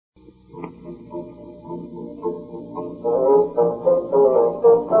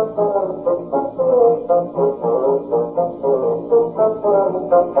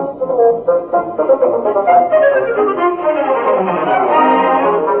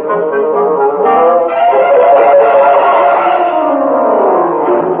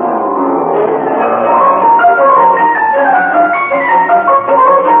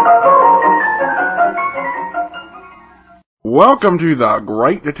Welcome to the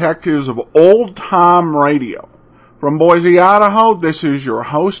Great Detectives of Old Time Radio. From Boise, Idaho, this is your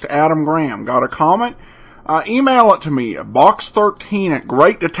host, Adam Graham. Got a comment? Email it to me at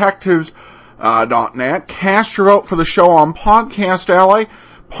box13@greatdetectives.net. Cast your vote for the show on Podcast Alley,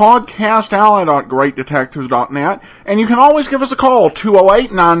 podcastalley.greatdetectives.net. And you can always give us a call,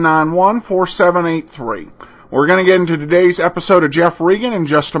 208-991-4783. We're going to get into today's episode of Jeff Regan in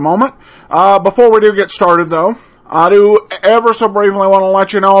just a moment. Before we do get started, though, I do ever so briefly want to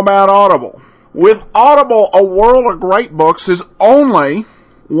let you know about Audible. With Audible, a world of great books is only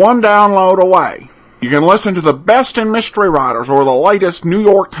one download away. You can listen to the best in mystery writers or the latest New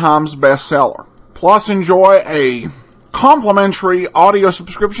York Times bestseller. Plus enjoy a complimentary audio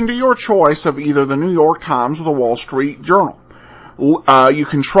subscription to your choice of either the New York Times or the Wall Street Journal. You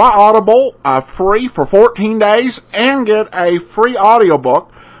can try Audible free for 14 days and get a free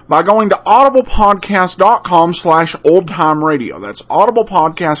audiobook by going to audiblepodcast.com/oldtimeradio. That's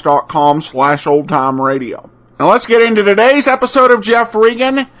audiblepodcast.com/oldtimeradio. Now let's get into today's episode of Jeff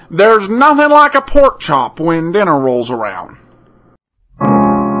Regan. There's nothing like a pork chop when dinner rolls around.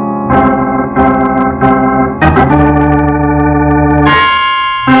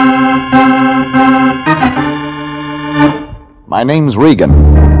 My name's Regan.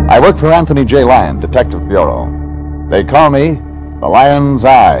 I work for Anthony J. Lyon, Detective Bureau. They call me the Lion's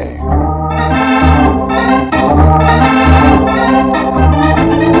Eye.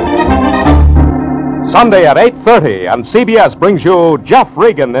 Sunday at 8:30, and CBS brings you Jeff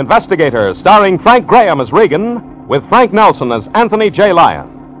Regan, Investigator, starring Frank Graham as Regan, with Frank Nelson as Anthony J. Lyon.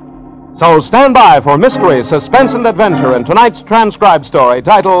 So stand by for mystery, suspense, and adventure in tonight's transcribed story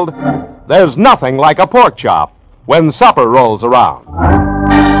titled, There's Nothing Like a Pork Chop When Supper Rolls Around.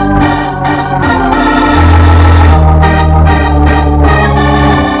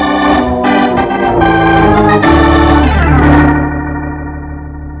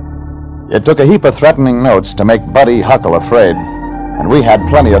 It took a heap of threatening notes to make Buddy Huckle afraid, and we had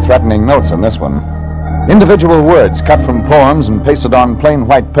plenty of threatening notes in this one. Individual words cut from poems and pasted on plain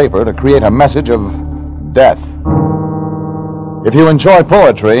white paper to create a message of death. If you enjoy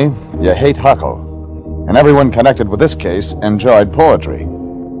poetry, you hate Huckle, and everyone connected with this case enjoyed poetry.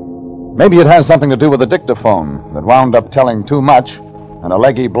 Maybe it has something to do with a dictaphone that wound up telling too much and a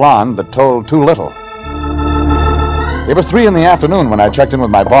leggy blonde that told too little. It was 3 p.m. when I checked in with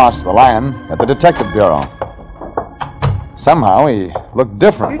my boss, the Lion, at the Detective Bureau. Somehow he looked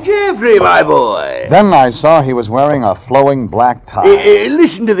different. Jeffrey, my boy. Then I saw he was wearing a flowing black tie.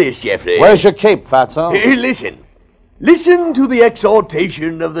 Listen to this, Jeffrey. Where's your cape, Fatso? Listen. Listen to the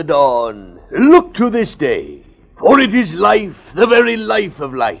exhortation of the dawn. Look to this day, for it is life, the very life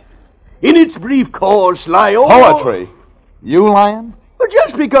of life. In its brief course lie all... Poetry? You, Lion? But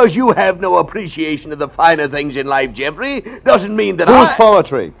just because you have no appreciation of the finer things in life, Jeffrey, doesn't mean that Whose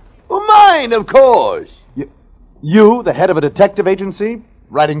poetry? Well, mine, of course. You, the head of a detective agency,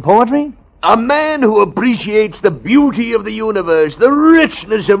 writing poetry? A man who appreciates the beauty of the universe, the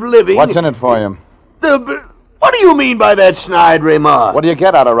richness of living... What's in it for you? What do you mean by that snide remark? What do you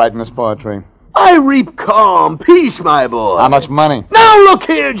get out of writing this poetry? I reap calm, peace, my boy. How much money? Now look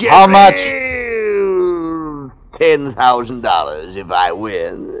here, Jeffrey. How much? $10,000 if I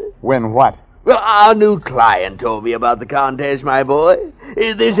win. Win what? Well, our new client told me about the contest, my boy.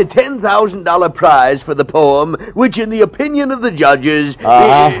 There's a $10,000 prize for the poem, which in the opinion of the judges...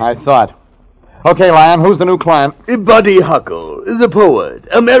 I thought. Okay, Lion, who's the new client? Buddy Huckle, the poet,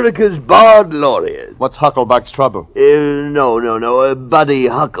 America's Bard Laureate. What's Hucklebuck's trouble? No, Buddy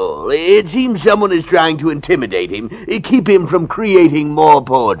Huckle. It seems someone is trying to intimidate him, keep him from creating more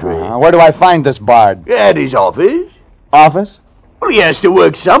poetry. Where do I find this bard? At his office. Office? Well, he has to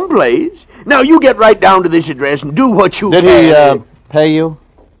work someplace. Now, you get right down to this address and do what you can. Did he, pay you?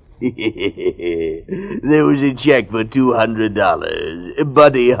 There was a check for $200.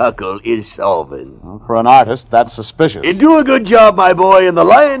 Buddy Huckle is solvent. Well, for an artist, that's suspicious. Do a good job, my boy, and the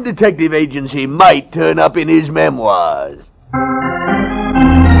Lion Detective Agency might turn up in his memoirs.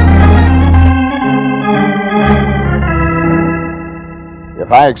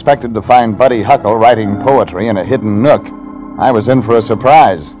 If I expected to find Buddy Huckle writing poetry in a hidden nook, I was in for a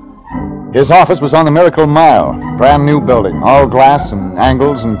surprise. His office was on the Miracle Mile, brand new building, all glass and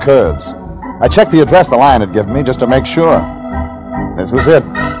angles and curves. I checked the address the Lion had given me just to make sure. This was it.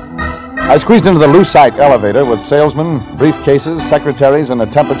 I squeezed into the Lucite elevator with salesmen, briefcases, secretaries, and a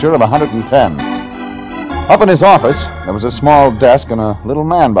temperature of 110. Up in his office, there was a small desk and a little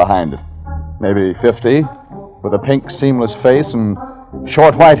man behind it, maybe 50, with a pink seamless face and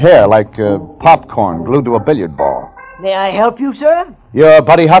short white hair like popcorn glued to a billiard ball. May I help you, sir? You're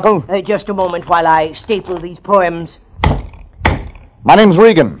Buddy Huckle? Just a moment while I staple these poems. My name's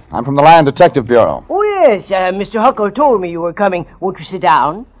Regan. I'm from the Lion Detective Bureau. Oh, yes. Mr. Huckle told me you were coming. Won't you sit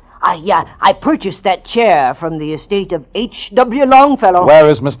down? I purchased that chair from the estate of H.W. Longfellow. Where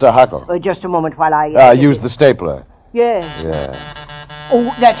is Mr. Huckle? Just a moment while I... use the stapler. Yes. Yeah.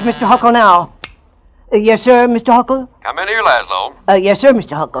 Oh, that's Mr. Huckle now. Yes, sir, Mr. Huckle? Come in here, Laszlo. Yes, sir,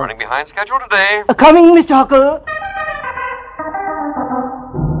 Mr. Huckle. Running behind schedule today. Coming, Mr. Huckle.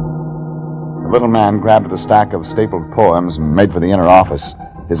 The little man grabbed at a stack of stapled poems and made for the inner office,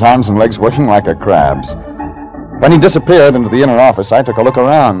 his arms and legs working like a crab's. When he disappeared into the inner office, I took a look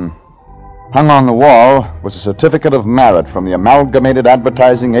around. Hung on the wall was a certificate of merit from the Amalgamated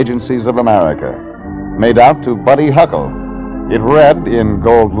Advertising Agencies of America, made out to Buddy Huckle. It read, in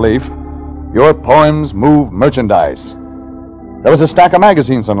gold leaf, "Your poems move merchandise." There was a stack of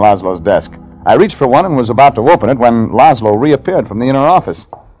magazines on Laszlo's desk. I reached for one and was about to open it when Laszlo reappeared from the inner office.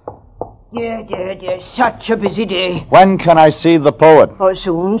 Yeah. Such a busy day. When can I see the poet? Oh,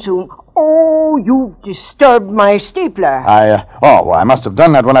 soon. Oh, you've disturbed my stapler. I must have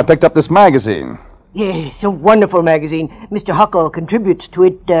done that when I picked up this magazine. Yes, a wonderful magazine. Mr. Huckle contributes to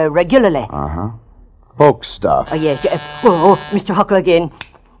it regularly. Uh-huh. Folk stuff. Yes. Mr. Huckle again.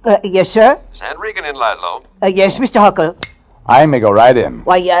 Yes, sir? Send Regan in, Laszlo. Yes, Mr. Huckle. I may go right in.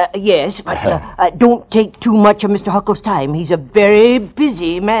 Why, yes, but don't take too much of Mr. Huckle's time. He's a very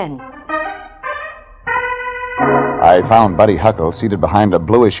busy man. I found Buddy Huckle seated behind a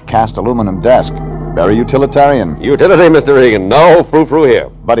bluish cast aluminum desk. Very utilitarian. Utility, Mr. Regan. No frou-frou here.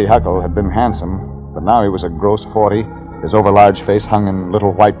 Buddy Huckle had been handsome, but now he was a gross 40. His overlarge face hung in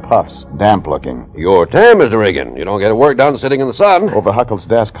little white puffs, damp-looking. Your turn, Mr. Regan. You don't get work done sitting in the sun. Over Huckle's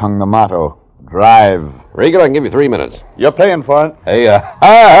desk hung the motto, "Drive." Regan, I can give you 3 minutes. You're paying for it. Hey,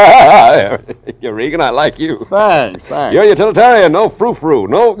 you're Regan, I like you. Thanks. You're utilitarian. No frou-frou.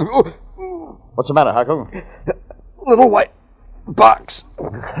 No... What's the matter, Huckle? Little white box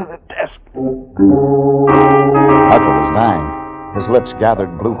on the desk. Huckle was dying. His lips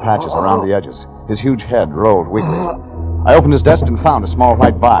gathered blue patches around the edges. His huge head rolled weakly. I opened his desk and found a small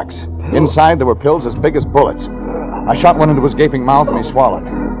white box. Inside there were pills as big as bullets. I shot one into his gaping mouth and he swallowed.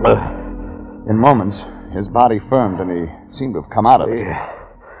 In moments, his body firmed and he seemed to have come out of it.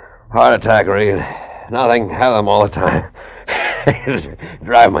 Heart attack, Regan. Nothing. Have them all the time.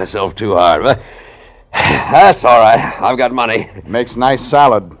 Drive myself too hard, but that's all right. I've got money. It makes nice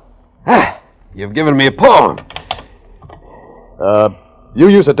salad. You've given me a poem. You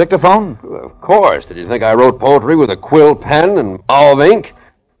use a dictaphone? Of course. Did you think I wrote poetry with a quill pen and olive ink?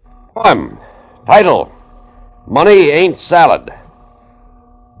 Poem. Title. Money Ain't Salad.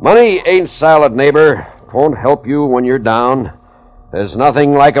 Money ain't salad, neighbor. Won't help you when you're down. There's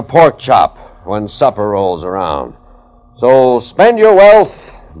nothing like a pork chop when supper rolls around. So spend your wealth,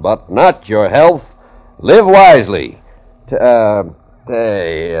 but not your health. Live wisely. Take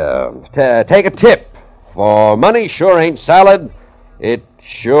a tip, for money sure ain't salad. It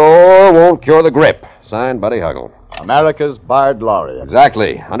sure won't cure the grip. Signed, Buddy Huckle. America's Bard Laureate.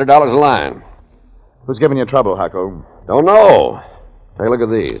 Exactly. $100 a line. Who's giving you trouble, Huckle? Don't know. Take a look at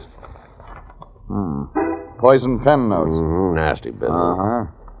these. Poison pen notes. Nasty business. Uh-huh.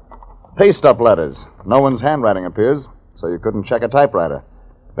 Paste-up letters. No one's handwriting appears, so you couldn't check a typewriter.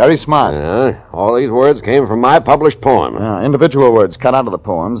 Very smart. All these words came from my published poem. Individual words cut out of the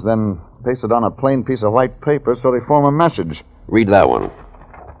poems, then pasted on a plain piece of white paper so they form a message. Read that one.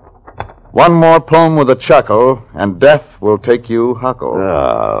 One more poem with a chuckle, and death will take you, Huckle.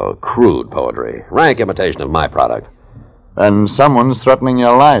 Oh, crude poetry. Rank imitation of my product. And someone's threatening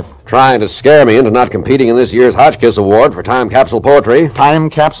your life. Trying to scare me into not competing in this year's Hotchkiss Award for time capsule poetry. Time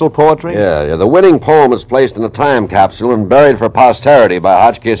capsule poetry? Yeah. The winning poem is placed in a time capsule and buried for posterity by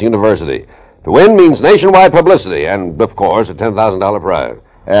Hotchkiss University. To win means nationwide publicity and, of course, a $10,000 prize.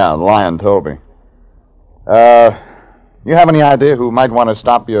 Yeah, the Lion told me. You have any idea who might want to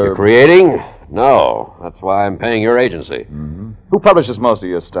stop your... You're creating? No. That's why I'm paying your agency. Mm-hmm. Who publishes most of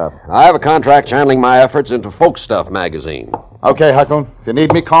your stuff? I have a contract channeling my efforts into Folk Stuff magazine. Okay, Huckle. If you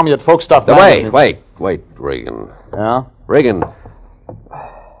need me, call me at Folk Stuff magazine. Wait, Regan. Yeah? Regan,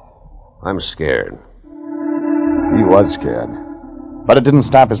 I'm scared. He was scared. But it didn't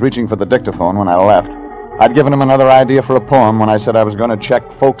stop his reaching for the dictaphone when I left. I'd given him another idea for a poem when I said I was going to check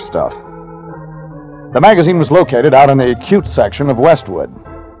Folk Stuff. The magazine was located out in the cute section of Westwood.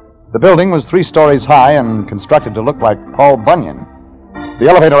 The building was 3 stories high and constructed to look like Paul Bunyan. The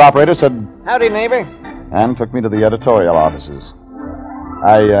elevator operator said, "Howdy, neighbor," and took me to the editorial offices.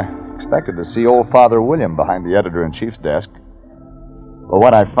 I expected to see old Father William behind the editor-in-chief's desk. But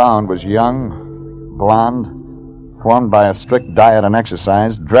what I found was young, blonde, formed by a strict diet and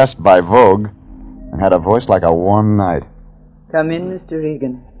exercise, dressed by Vogue, and had a voice like a warm night. Come in, Mr.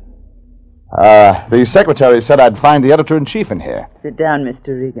 Regan. The secretary said I'd find the editor-in-chief in here. Sit down,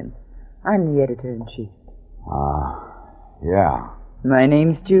 Mr. Regan. I'm the editor-in-chief. Yeah. My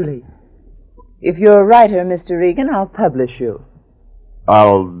name's Julie. If you're a writer, Mr. Regan, I'll publish you.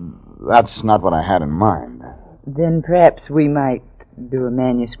 Well, that's not what I had in mind. Then perhaps we might do a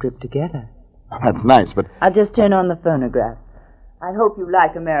manuscript together. That's nice, but... I'll just turn on the phonograph. I hope you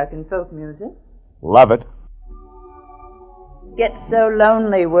like American folk music. Love it. Get so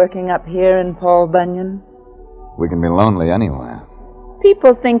lonely working up here in Paul Bunyan. We can be lonely anywhere.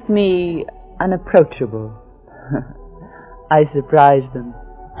 People think me unapproachable. I surprise them.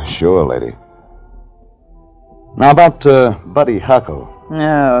 Sure, lady. Now about Buddy Huckle.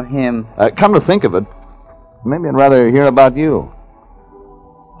 Oh, him. Come to think of it, maybe I'd rather hear about you.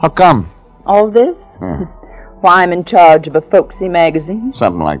 How come? All this? Why, I'm in charge of a folksy magazine.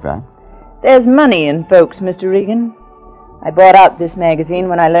 Something like that. There's money in folks, Mr. Regan. I bought out this magazine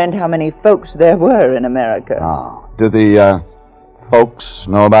when I learned how many folks there were in America. Oh. Do the, folks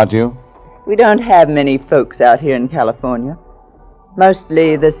know about you? We don't have many folks out here in California.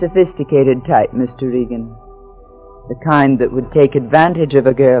 Mostly the sophisticated type, Mr. Regan. The kind that would take advantage of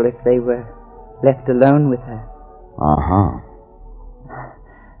a girl if they were left alone with her. Uh-huh.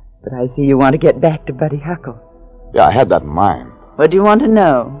 But I see you want to get back to Buddy Huckle. Yeah, I had that in mind. What do you want to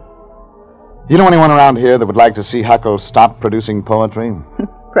know? You know anyone around here that would like to see Huckle stop producing poetry?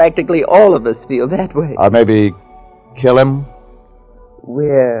 Practically all of us feel that way. Or maybe kill him?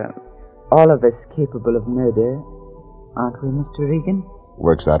 We're all of us capable of murder, aren't we, Mr. Regan?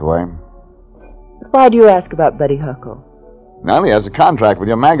 Works that way. Why do you ask about Buddy Huckle? Well, he has a contract with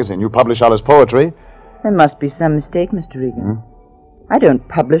your magazine. You publish all his poetry. There must be some mistake, Mr. Regan. I don't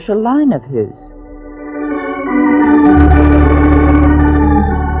publish a line of his.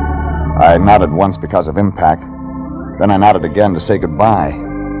 I nodded once because of impact. Then I nodded again to say goodbye.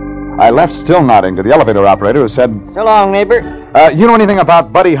 I left still nodding to the elevator operator who said, So long, neighbor. You know anything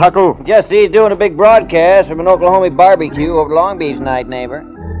about Buddy Huckle? Just he's doing a big broadcast from an Oklahoma barbecue over Long Beach tonight, neighbor.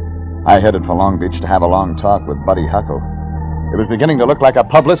 I headed for Long Beach to have a long talk with Buddy Huckle. It was beginning to look like a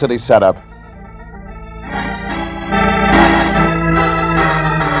publicity setup.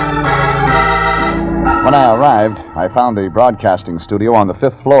 When I arrived, I found the broadcasting studio on the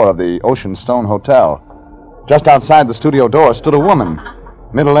 5th floor of the Ocean Stone Hotel. Just outside the studio door stood a woman,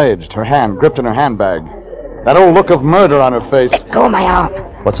 middle-aged, her hand gripped in her handbag. That old look of murder on her face. Let go of my arm.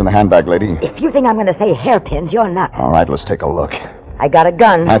 What's in the handbag, lady? If you think I'm going to say hairpins, you're nuts. All right, let's take a look. I got a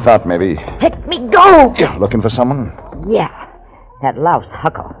gun. I thought maybe... Let me go! You're looking for someone? Yeah. That louse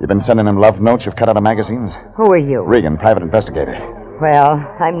Huckle. You've been sending him love notes you've cut out of magazines? Who are you? Regan, private investigator. Well,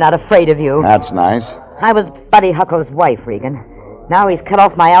 I'm not afraid of you. That's nice. I was Buddy Huckle's wife, Regan. Now he's cut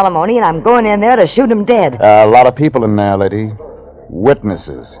off my alimony, and I'm going in there to shoot him dead. A lot of people in there, lady.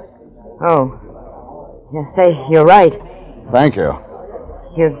 Witnesses. Oh. You say you're right. Thank you.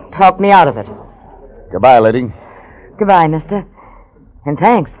 You talked me out of it. Goodbye, lady. Goodbye, mister. And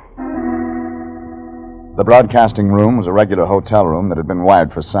thanks. The broadcasting room was a regular hotel room that had been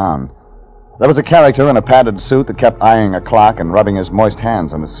wired for sound. There was a character in a padded suit that kept eyeing a clock and rubbing his moist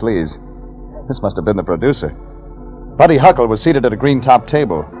hands on his sleeves. This must have been the producer. Buddy Huckle was seated at a green-top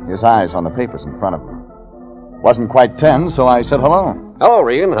table, his eyes on the papers in front of him. Wasn't quite 10, so I said hello. Hello,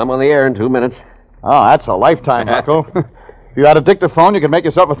 Regan. I'm on the air in 2 minutes. Oh, that's a lifetime, Huckle. If you had a dictaphone, you could make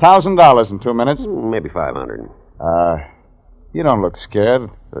yourself $1,000 in 2 minutes. Maybe 500. You don't look scared.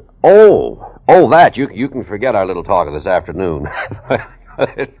 Oh, that. You can forget our little talk of this afternoon.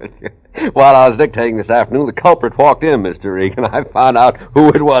 While I was dictating this afternoon, the culprit walked in, Mr. Regan. I found out who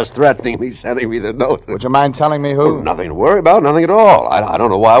it was threatening me, sending me the note. Would you mind telling me who? Oh, nothing to worry about, nothing at all. I don't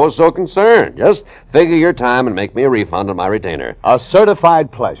know why I was so concerned. Just figure your time and make me a refund on my retainer. A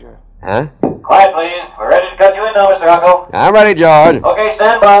certified pleasure. Huh? Quiet, please. We're ready to cut you in now, Mr. Huckle. I'm ready, George. Okay,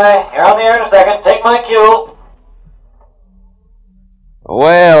 stand by. You're on the air in a second. Take my cue.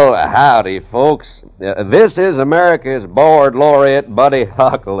 Well, howdy, folks. This is America's Board Laureate, Buddy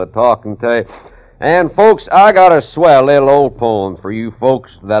Huckle, a-talking to you. And, folks, I got a swell little old poem for you folks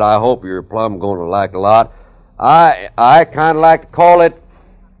that I hope you're plumb going to like a lot. I kind of like to call it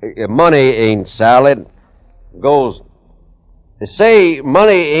Money Ain't Salad. Goes, say,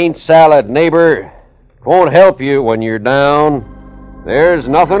 money ain't salad, neighbor. Won't help you when you're down. There's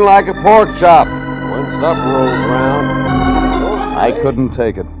nothing like a pork chop when supper rolls around. I couldn't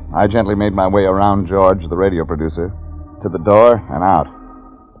take it. I gently made my way around George, the radio producer, to the door and out.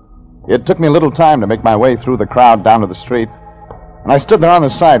 It took me a little time to make my way through the crowd down to the street, and I stood there on the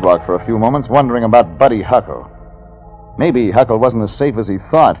sidewalk for a few moments wondering about Buddy Huckle. Maybe Huckle wasn't as safe as he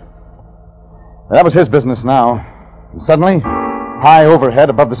thought. That was his business now. And suddenly, High overhead,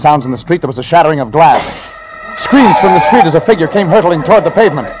 above the sounds in the street, there was a shattering of glass. Screams from the street as a figure came hurtling toward the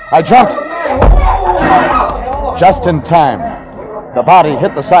pavement. I jumped. Just in time. The body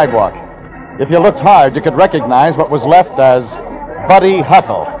hit the sidewalk. If you looked hard, you could recognize what was left as Buddy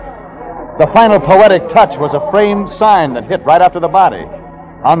Huckle. The final poetic touch was a framed sign that hit right after the body.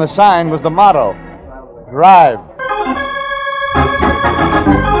 On the sign was the motto, Drive.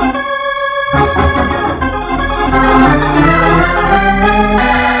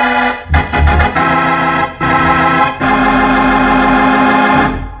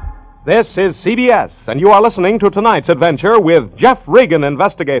 This is CBS, and you are listening to tonight's adventure with Jeff Regan,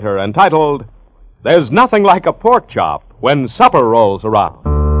 investigator, entitled There's Nothing Like a Pork Chop When Supper Rolls Around.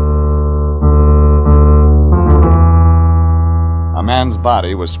 A man's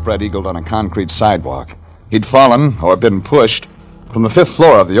body was spread-eagled on a concrete sidewalk. He'd fallen, or been pushed, from the 5th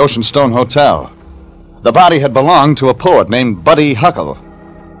floor of the Ocean Stone Hotel. The body had belonged to a poet named Buddy Huckle.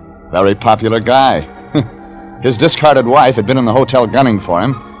 Very popular guy. His discarded wife had been in the hotel gunning for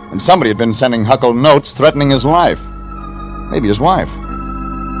him, and somebody had been sending Huckle notes threatening his life. Maybe his wife.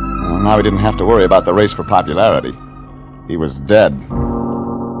 Well, now he didn't have to worry about the race for popularity. He was dead.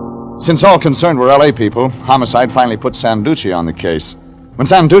 Since all concerned were L.A. people, Homicide finally put Sanducci on the case. When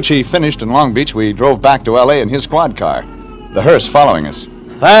Sanducci finished in Long Beach, we drove back to L.A. in his squad car, the hearse following us.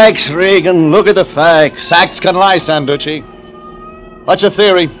 Facts, Regan. Look at the facts. Facts can lie, Sanducci. What's your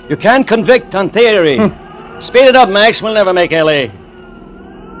theory? You can't convict on theory. Speed it up, Max. We'll never make L.A.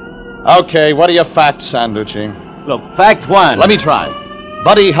 Okay, what are your facts, Sanducci? Look, fact one. Let me try.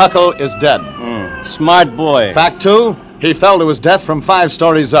 Buddy Huckle is dead. Smart boy. Fact two, he fell to his death from 5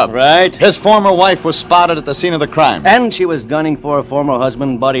 stories up. Right. His former wife was spotted at the scene of the crime. And she was gunning for her former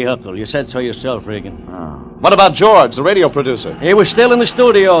husband, Buddy Huckle. You said so yourself, Regan. What about George, the radio producer? He was still in the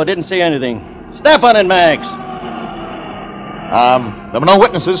studio. Didn't see anything. Step on it, Max. There were no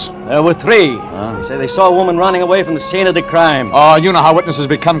witnesses. There were 3. They say they saw a woman running away from the scene of the crime. Oh, you know how witnesses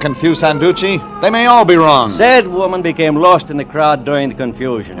become confused, Sanducci. They may all be wrong. Said woman became lost in the crowd during the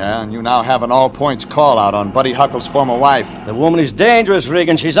confusion. Yeah, and you now have an all-points call-out on Buddy Huckle's former wife. The woman is dangerous,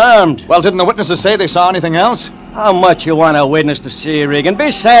 Regan. She's armed. Well, didn't the witnesses say they saw anything else? How much you want a witness to see, Regan?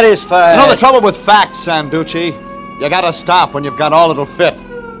 Be satisfied. You know the trouble with facts, Sanducci? You gotta stop when you've got all that'll fit.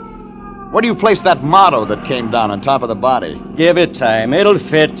 Where do you place that motto that came down on top of the body? Give it time. It'll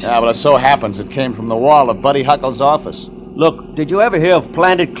fit. Yeah, but it so happens it came from the wall of Buddy Huckle's office. Look, did you ever hear of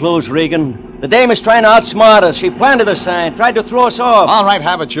planted clues, Regan? The dame is trying to outsmart us. She planted a sign, tried to throw us off. All right,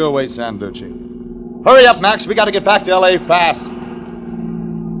 have it your way, Sanducci. Hurry up, Max. We gotta get back to L.A. fast.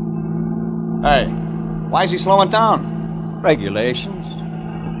 Hey, why is he slowing down? Regulations.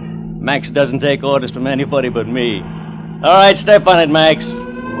 Max doesn't take orders from anybody but me. All right, step on it, Max.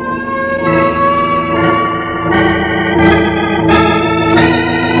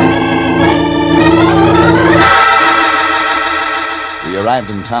 We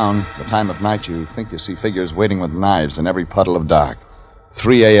arrived in town. The time of night you think you see figures waiting with knives in every puddle of dark.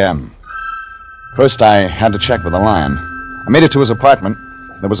 3 a.m. First, I had to check with the Lion. I made it to his apartment.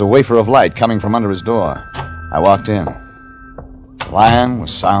 There was a wafer of light coming from under his door. I walked in. The Lion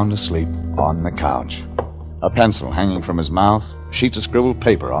was sound asleep on the couch. A pencil hanging from his mouth, sheets of scribbled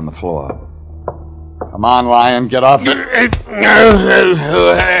paper on the floor. Come on, Lion, get off it.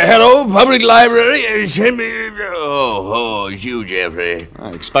 Hello, public library. Send me... Oh, it's you, Jeffrey.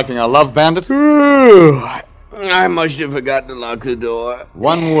 Expecting a love bandit? I must have forgotten to lock the door.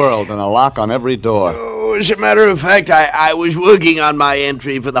 One world and a lock on every door. Oh, as a matter of fact, I was working on my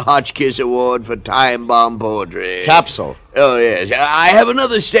entry for the Hotchkiss Award for Time Bomb Poetry. Capsule. Oh, yes. I have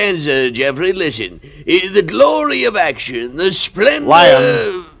another stanza, Jeffrey. Listen. The glory of action, the splendor...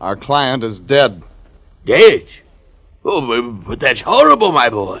 Lion, our client is dead. Dead? Oh, but that's horrible, my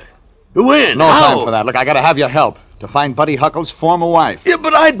boy. When? No How? time for that. Look, I gotta have your help to find Buddy Huckle's former wife. Yeah,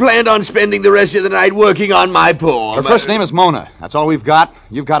 but I'd planned on spending the rest of the night working on my poem. Her first name is Mona. That's all we've got.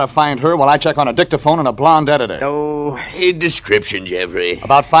 You've got to find her while I check on a dictaphone and a blonde editor. Oh, a description, Jeffrey.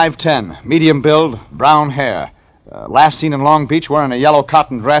 About 5'10", medium build, brown hair. Last seen in Long Beach wearing a yellow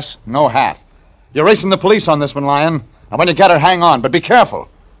cotton dress, no hat. You're racing the police on this one, Lion. And when you get her, hang on, but be careful.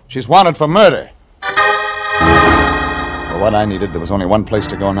 She's wanted for murder. For what I needed, there was only one place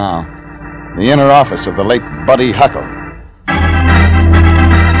to go now. The inner office of the late Buddy Huckle.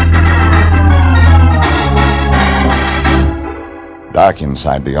 Dark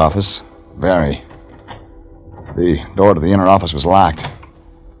inside the office. Very. The door to the inner office was locked.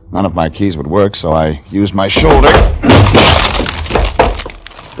 None of my keys would work, so I used my shoulder.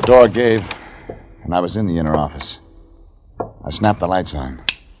 The door gave, and I was in the inner office. I snapped the lights on.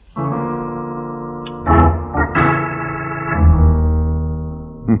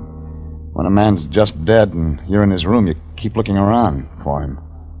 When a man's just dead and you're in his room, you keep looking around for him.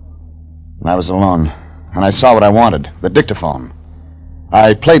 And I was alone, and I saw what I wanted, the dictaphone.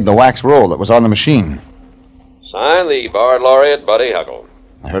 I played the wax roll that was on the machine. Sign the Bard Laureate, Buddy Huckle.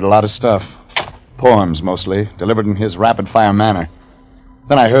 I heard a lot of stuff. Poems, mostly, delivered in his rapid-fire manner.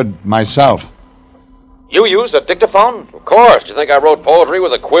 Then I heard myself. You used a dictaphone? Of course. Do you think I wrote poetry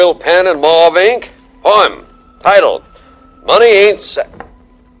with a quill pen and mauve ink? Poem. Title. Money ain't...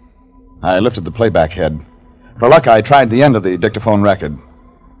 I lifted the playback head. For luck, I tried the end of the dictaphone record.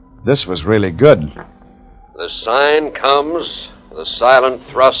 This was really good. The sign comes, the silent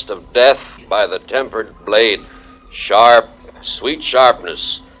thrust of death by the tempered blade. Sharp, sweet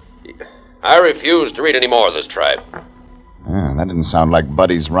sharpness. I refuse to read any more of this tribe. Yeah, that didn't sound like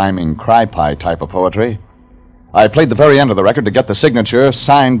Buddy's rhyming cry-pie type of poetry. I played the very end of the record to get the signature,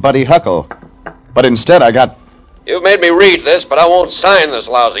 signed Buddy Huckle. But instead I got... You've made me read this, but I won't sign this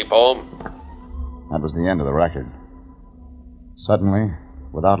lousy poem. That was the end of the record. Suddenly,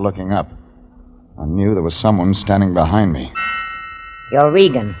 without looking up, I knew there was someone standing behind me. You're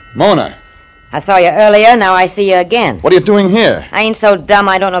Regan. Mona! I saw you earlier, now I see you again. What are you doing here? I ain't so dumb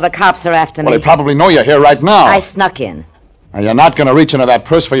I don't know the cops are after me. Well, they probably know you're here right now. I snuck in. Now, you're not going to reach into that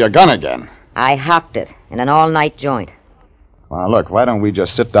purse for your gun again. I hocked it in an all-night joint. Well, look, why don't we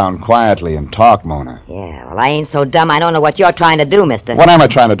just sit down quietly and talk, Mona? Yeah, well, I ain't so dumb I don't know what you're trying to do, mister. What am I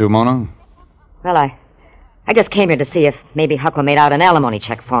trying to do, Mona? Well, I just came here to see if maybe Huckle made out an alimony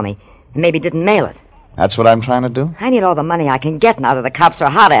check for me and maybe didn't mail it. That's what I'm trying to do? I need all the money I can get now that the cops are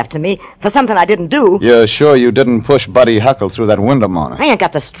hot after me for something I didn't do. You're sure you didn't push Buddy Huckle through that window, Mona? I ain't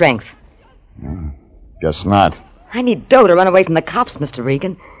got the strength. Guess not. I need dough to run away from the cops, Mr.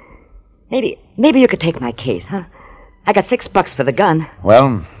 Regan. Maybe you could take my case, huh? I got $6 for the gun.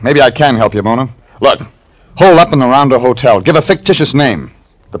 Well, maybe I can help you, Mona. Look, hole up in the Rounder Hotel. Give a fictitious name.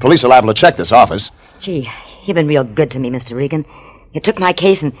 The police are liable to check this office. Gee, you've been real good to me, Mr. Regan. You took my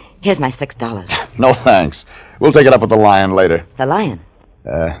case, and here's my $6. No thanks. We'll take it up with the Lion later. The Lion?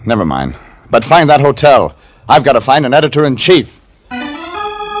 Never mind. But find that hotel. I've got to find an editor-in-chief.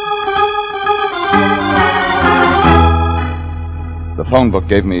 The phone book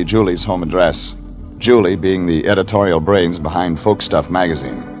gave me Julie's home address. Julie being the editorial brains behind Folk Stuff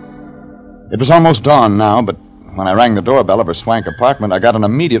magazine. It was almost dawn now, but when I rang the doorbell of her swank apartment, I got an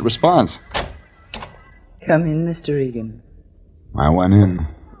immediate response. Come in, Mr. Regan. I went in.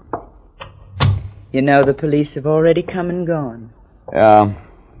 You know the police have already come and gone. Yeah,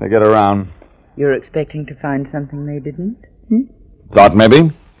 they get around. You're expecting to find something they didn't? Thought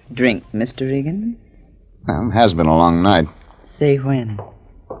maybe. Drink, Mr. Regan. Well, it has been a long night. Say when.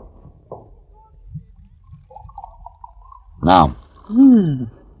 Now.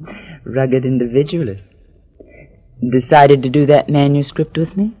 Rugged individualist. Decided to do that manuscript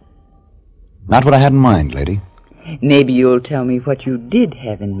with me? Not what I had in mind, lady. Maybe you'll tell me what you did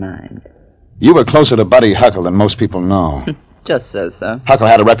have in mind. You were closer to Buddy Huckle than most people know. Just so, sir. Huckle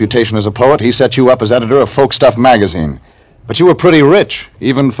had a reputation as a poet. He set you up as editor of Folk Stuff magazine. But you were pretty rich,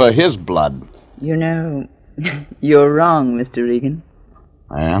 even for his blood. You know, you're wrong, Mr. Regan.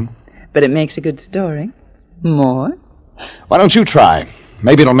 I am? But it makes a good story. More? Why don't you try?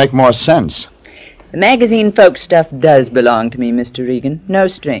 Maybe it'll make more sense. The magazine Folk Stuff does belong to me, Mr. Regan. No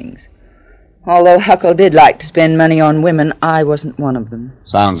strings. Although Huckle did like to spend money on women, I wasn't one of them.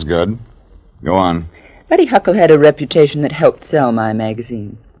 Sounds good. Go on. Buddy Huckle had a reputation that helped sell my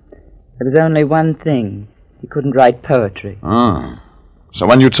magazine. There was only one thing. He couldn't write poetry. Oh. So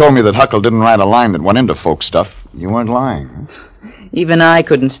when you told me that Huckle didn't write a line that went into Folk Stuff, you weren't lying, huh? Even I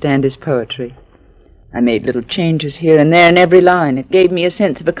couldn't stand his poetry. I made little changes here and there in every line. It gave me a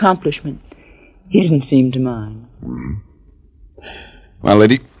sense of accomplishment. He didn't seem to mind. Well,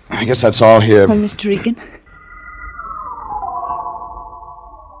 lady, I guess that's all here. Oh, Mr. Regan.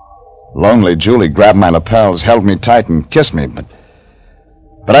 Lonely Julie grabbed my lapels, held me tight, and kissed me, but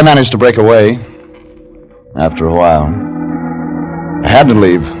I managed to break away after a while. I had to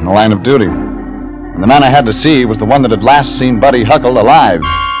leave in the line of duty. And the man I had to see was the one that had last seen Buddy Huckle alive.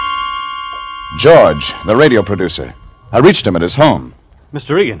 George, the radio producer. I reached him at his home.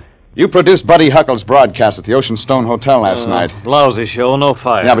 Mr. Regan. You produced Buddy Huckle's broadcast at the Ocean Stone Hotel last night. Lousy show, no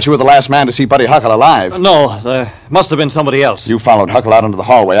fire. Yeah, but you were the last man to see Buddy Huckle alive. No, there must have been somebody else. You followed Huckle out into the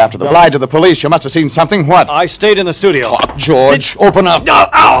hallway after the... Lied to the police. You must have seen something. What? I stayed in the studio. Talk, George. Open up.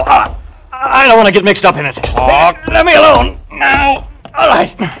 Ow! I don't want to get mixed up in it. Talk. Let me alone. Now. All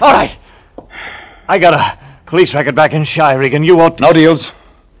right. I got a police record back in Shy, Regan. You won't... No deals.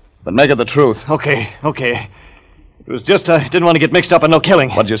 But make it the truth. Okay. It was just I didn't want to get mixed up in no killing.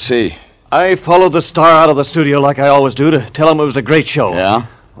 What'd you see? I followed the star out of the studio like I always do to tell him it was a great show. Yeah?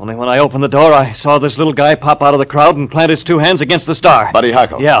 Only when I opened the door, I saw this little guy pop out of the crowd and plant his 2 hands against the star. Buddy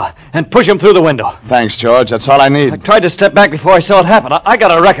Huckle. Yeah, and push him through the window. Thanks, George. That's all I need. I tried to step back before I saw it happen. I got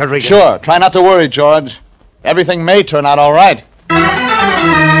a record, Regan. Sure. Try not to worry, George. Everything may turn out all right.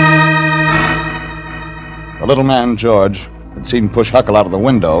 The little man, George, had seen push Huckle out of the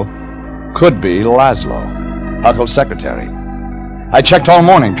window, could be Laszlo, Huckle's secretary. I checked all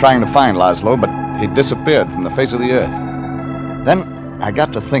morning trying to find Laszlo, but he'd disappeared from the face of the earth. Then I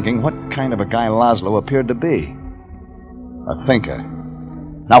got to thinking what kind of a guy Laszlo appeared to be. A thinker.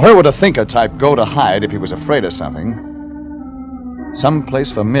 Now, where would a thinker type go to hide if he was afraid of something?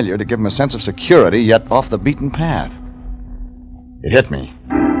 Someplace familiar to give him a sense of security, yet off the beaten path. It hit me.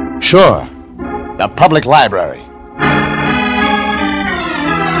 Sure. The public library.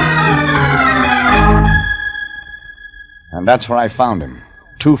 And that's where I found him.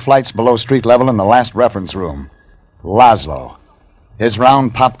 2 flights below street level in the last reference room. Laszlo. His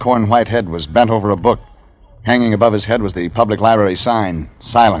round popcorn white head was bent over a book. Hanging above his head was the public library sign,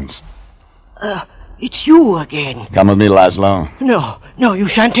 Silence. It's you again. Come with me, Laszlo. No, you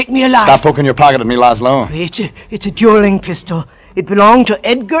shan't take me alive. Stop poking your pocket at me, Laszlo. It's a dueling pistol. It belonged to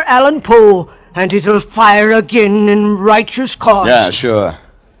Edgar Allan Poe, and it'll fire again in righteous cause. Yeah, sure.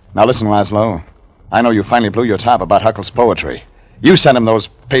 Now listen, Laszlo. I know you finally blew your top about Huckle's poetry. You sent him those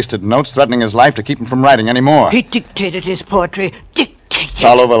pasted notes threatening his life to keep him from writing any more. He dictated his poetry. It's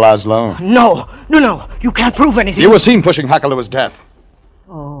all over, Laszlo. No. You can't prove anything. You were seen pushing Huckle to his death.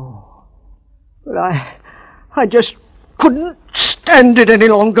 Oh. But I just couldn't stand it any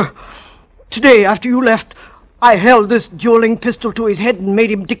longer. Today, after you left, I held this dueling pistol to his head and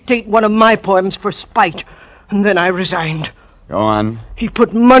made him dictate one of my poems for spite. And then I resigned. Go on. He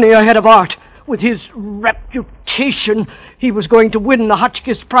put money ahead of art. With his reputation, he was going to win the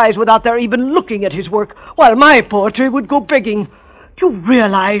Hotchkiss Prize without their even looking at his work, while my poetry would go begging. Do you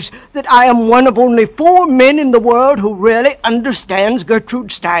realize that I am one of only 4 men in the world who really understands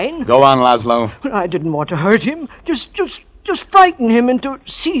Gertrude Stein? Go on, Laszlo. I didn't want to hurt him, just frighten him into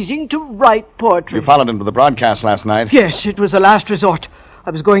ceasing to write poetry. You followed him to the broadcast last night. Yes, it was the last resort. I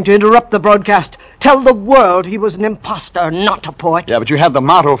was going to interrupt the broadcast, tell the world he was an imposter, not a poet. Yeah, but you had the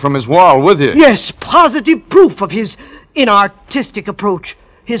motto from his wall with you. Yes, positive proof of his inartistic approach.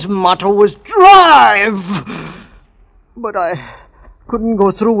 His motto was drive. But I couldn't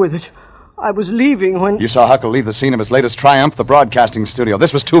go through with it. I was leaving when... You saw Huckle leave the scene of his latest triumph, the broadcasting studio.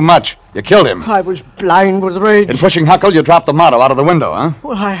 This was too much. You killed him. I was blind with rage. In pushing Huckle, you dropped the motto out of the window, huh?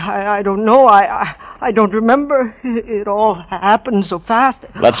 Well, I don't know. I don't remember. It all happened so fast.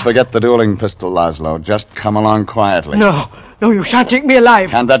 Let's forget the dueling pistol, Laszlo. Just come along quietly. No, you shan't take me alive.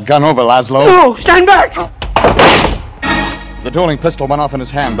 Hand that gun over, Laszlo. No, stand back! The dueling pistol went off in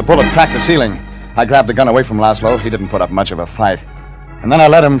his hand. The bullet cracked the ceiling. I grabbed the gun away from Laszlo. He didn't put up much of a fight. And then I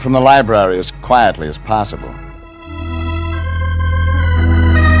led him from the library as quietly as possible.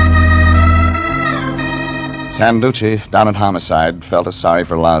 Sanducci, down at Homicide, felt as sorry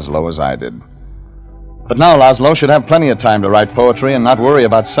for Laszlo as I did. But now Laszlo should have plenty of time to write poetry and not worry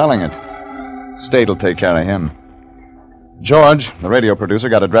about selling it. State will take care of him. George, the radio producer,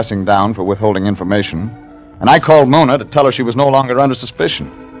 got a dressing down for withholding information, and I called Mona to tell her she was no longer under suspicion.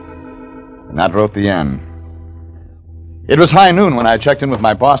 And that wrote the end. It was high noon when I checked in with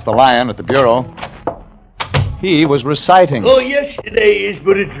my boss, the Lion, at the bureau. He was reciting. Oh, yesterday is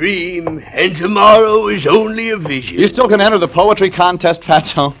but a dream, and tomorrow is only a vision. You still can enter the poetry contest,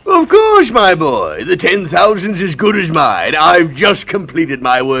 Fatso? Of course, my boy. The 10,000's as good as mine. I've just completed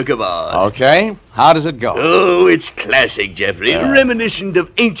my work of art. Okay. How does it go? Oh, it's classic, Jeffrey. Reminiscent of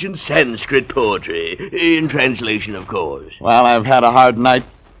ancient Sanskrit poetry. In translation, of course. Well, I've had a hard night,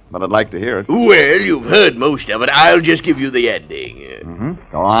 but I'd like to hear it. Well, you've heard most of it. I'll just give you the ending.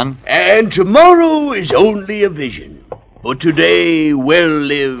 Go on. And tomorrow is only a vision. For today, well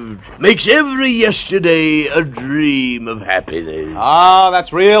lived, makes every yesterday a dream of happiness. Oh,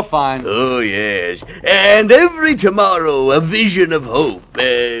 that's real fine. Oh, yes. And every tomorrow a vision of hope.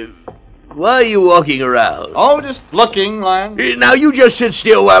 Why are you walking around? Oh, just looking, Lion. Now, you just sit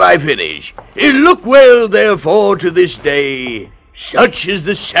still while I finish. Look well, therefore, to this day. Such is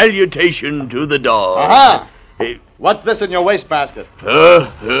the salutation to the dawn. Aha! What's this in your wastebasket?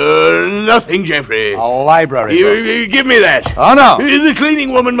 Nothing, Jeffrey. A library book. Give me that. Oh, no. The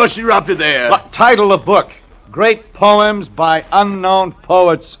cleaning woman must have dropped it there. What title of book? Great Poems by Unknown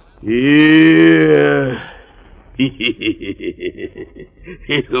Poets. Yeah.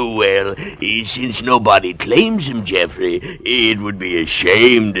 Well, since nobody claims them, Jeffrey, it would be a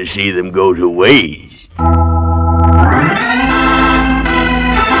shame to see them go to waste.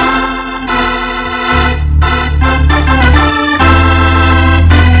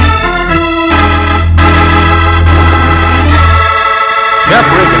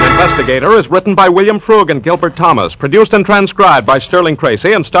 Investigator is written by William Frug and Gilbert Thomas, produced and transcribed by Sterling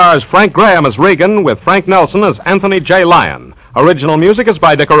Tracy, and stars Frank Graham as Regan with Frank Nelson as Anthony J. Lyon. Original music is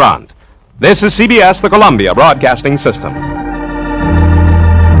by Dick Arant. This is CBS, the Columbia Broadcasting System.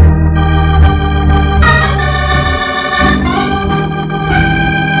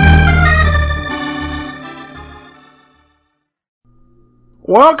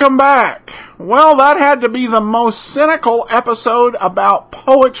 Welcome back. Well, that had to be the most cynical episode about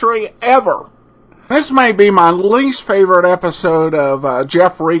poetry ever. This may be my least favorite episode of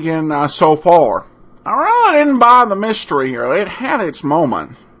Jeff Regan so far. I really didn't buy the mystery here. It had its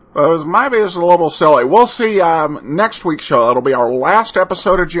moments, but maybe it was a little silly. We'll see next week's show. That'll be our last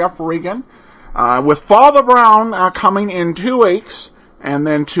episode of Jeff Regan, with Father Brown coming in 2 weeks, and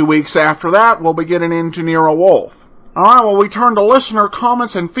then 2 weeks after that, we'll be getting into Nero Wolfe. All right, well, we turn to listener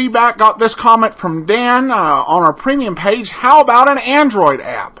comments and feedback. Got this comment from Dan on our premium page. How about an Android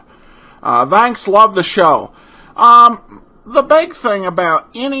app? Thanks, love the show. The big thing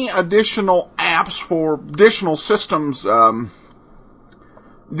about any additional apps for additional systems,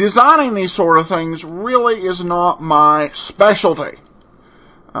 designing these sort of things really is not my specialty.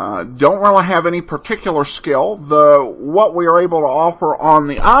 Don't really have any particular skill. What we are able to offer on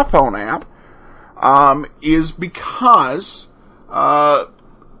the iPhone app is because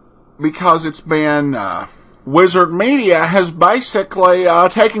it's been Wizard Media has basically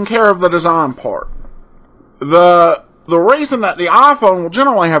taken care of the design part. The reason that the iPhone will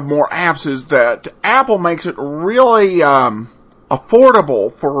generally have more apps is that Apple makes it really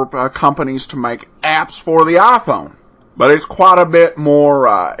affordable for companies to make apps for the iPhone, but it's quite a bit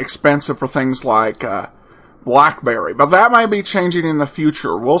more expensive for things like BlackBerry, but that may be changing in the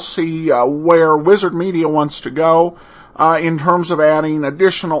future. We'll see where Wizard Media wants to go in terms of adding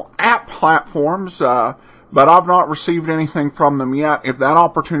additional app platforms, but I've not received anything from them yet. If that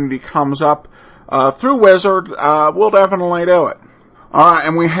opportunity comes up through Wizard, we'll definitely do it. All right,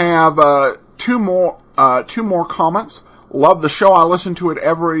 and we have two more comments. Love the show. I listen to it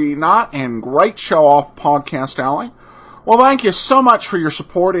every night, and great show off Podcast Alley. Well, thank you so much for your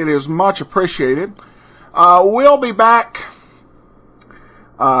support. It is much appreciated. We'll be back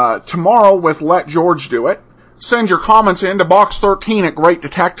tomorrow with Let George Do It. Send your comments in to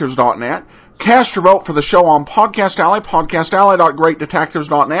box13@greatdetectives.net. Cast your vote for the show on Podcast Alley,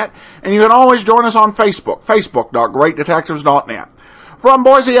 podcastalley.greatdetectives.net. And you can always join us on Facebook, facebook.greatdetectives.net. From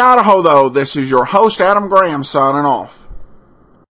Boise, Idaho, though, this is your host, Adam Graham, signing off.